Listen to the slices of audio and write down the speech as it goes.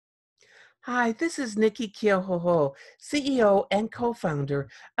Hi, this is Nicki Keohohou, CEO and co-founder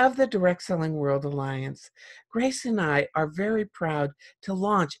of the Direct Selling World Alliance. Grace and I are very proud to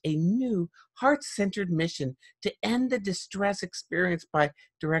launch a new heart-centered mission to end the distress experienced by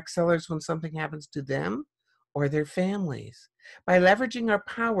direct sellers when something happens to them or their families. By leveraging our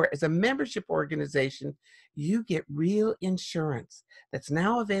power as a membership organization, you get real insurance that's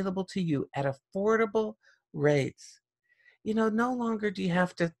now available to you at affordable rates. No longer do you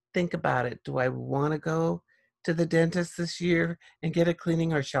have to think about it. Do I want to go to the dentist this year and get a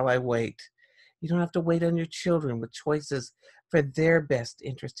cleaning, or shall I wait? You don't have to wait on your children with choices for their best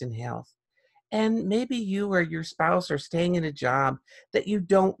interest in health. And maybe you or your spouse are staying in a job that you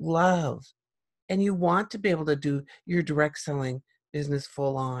don't love and you want to be able to do your direct selling business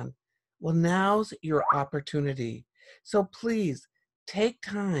full on. Well, now's your opportunity. So please take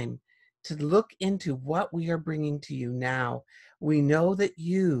time to look into what we are bringing to you now. We know that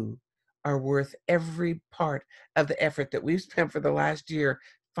you are worth every part of the effort that we've spent for the last year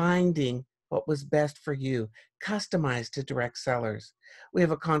finding what was best for you, customized to direct sellers. We have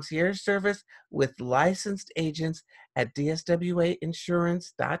a concierge service with licensed agents at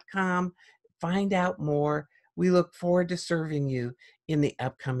DSWAinsurance.com. Find out more. We look forward to serving you in the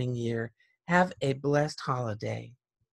upcoming year. Have a blessed holiday.